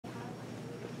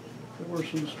There were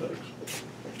some mistakes.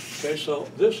 Okay, so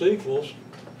this equals,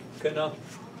 okay, now,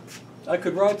 I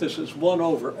could write this as 1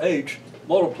 over h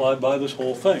multiplied by this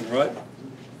whole thing, right?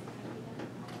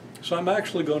 So I'm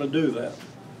actually going to do that.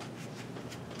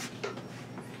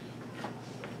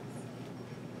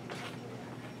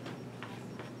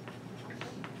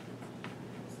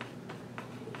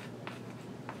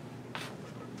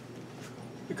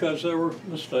 Because there were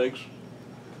mistakes.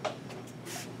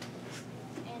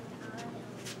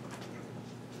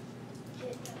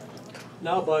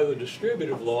 Now by the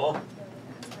distributive law,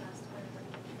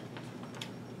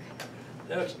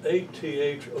 that's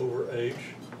 8th over h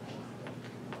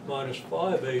minus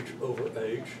 5h over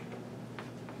h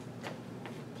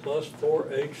plus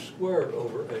 4h squared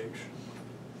over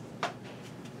h.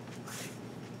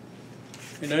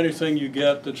 And anything you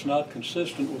get that's not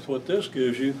consistent with what this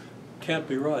gives you can't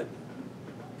be right.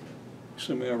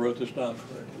 Assuming I wrote this down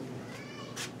correctly.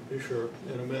 Be sure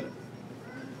in a minute.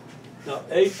 Now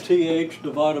 8th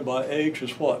divided by h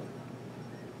is what?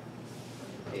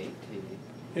 8t.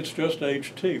 It's just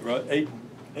ht, right?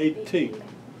 8t.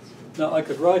 Now I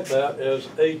could write that as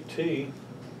 8t,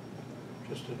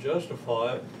 just to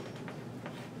justify it,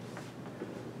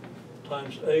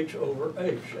 times h over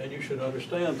h, and you should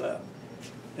understand that.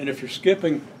 And if you're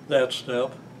skipping that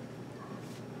step,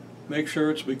 make sure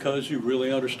it's because you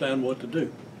really understand what to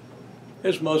do,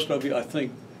 as most of you, I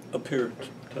think, appear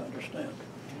to understand.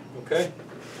 Okay?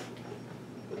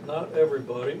 But not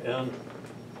everybody, and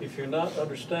if you're not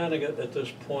understanding it at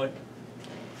this point,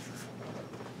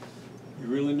 you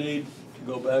really need to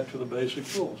go back to the basic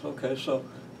rules. Okay, so,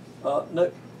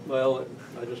 well,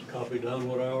 I just copied down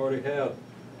what I already have.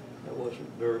 That wasn't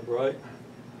very bright.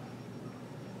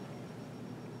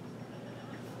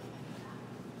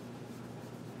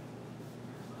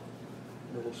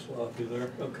 A little sloppy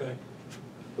there, okay.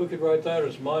 We could write that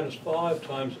as minus 5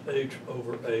 times h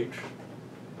over h.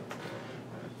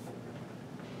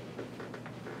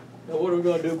 Now what are we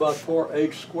going to do about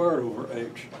 4h squared over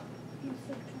h?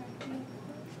 Did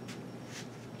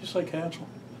you say cancel?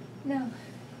 No.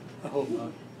 I hope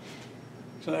not.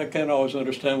 So I can't always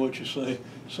understand what you say.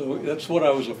 So that's what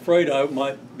I was afraid I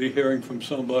might be hearing from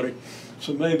somebody.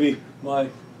 So maybe my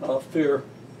fear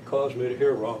caused me to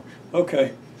hear wrong.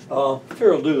 Okay.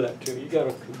 Fear will do that too. You got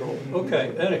to control it.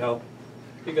 Okay, anyhow,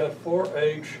 you got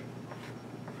 4h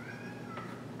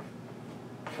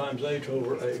times h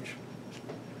over h.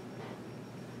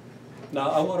 Now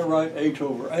I want to write h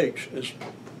over h as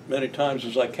many times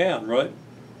as I can, right?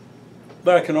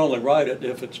 But I can only write it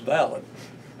if it's valid.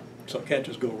 So I can't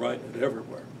just go writing it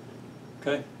everywhere.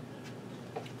 Okay?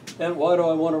 And why do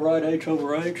I want to write h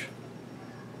over h?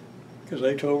 Because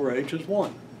h over h is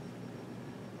 1.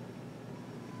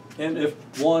 And if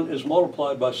 1 is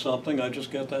multiplied by something, I just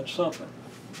get that something.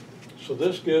 So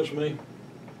this gives me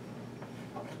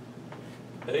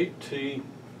 8t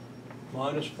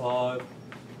minus 5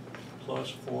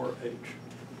 plus 4h.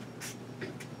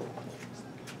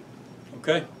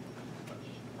 Okay?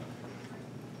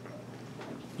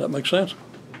 That makes sense?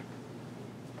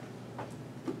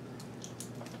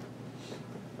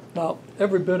 Now,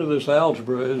 every bit of this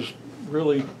algebra is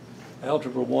really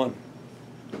Algebra 1.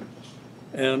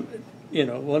 And, you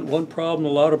know, one problem a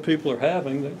lot of people are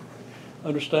having, that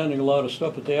understanding a lot of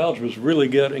stuff at the algebra is really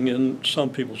getting in some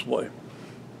people's way.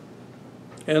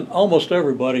 And almost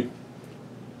everybody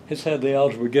has had the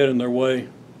algebra get in their way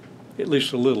at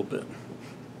least a little bit.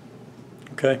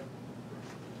 Okay?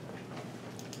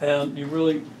 And you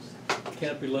really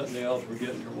can't be letting the algebra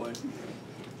get in your way.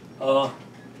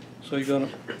 So you're gonna,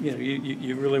 you know,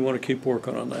 you really want to keep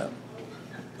working on that.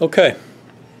 Okay.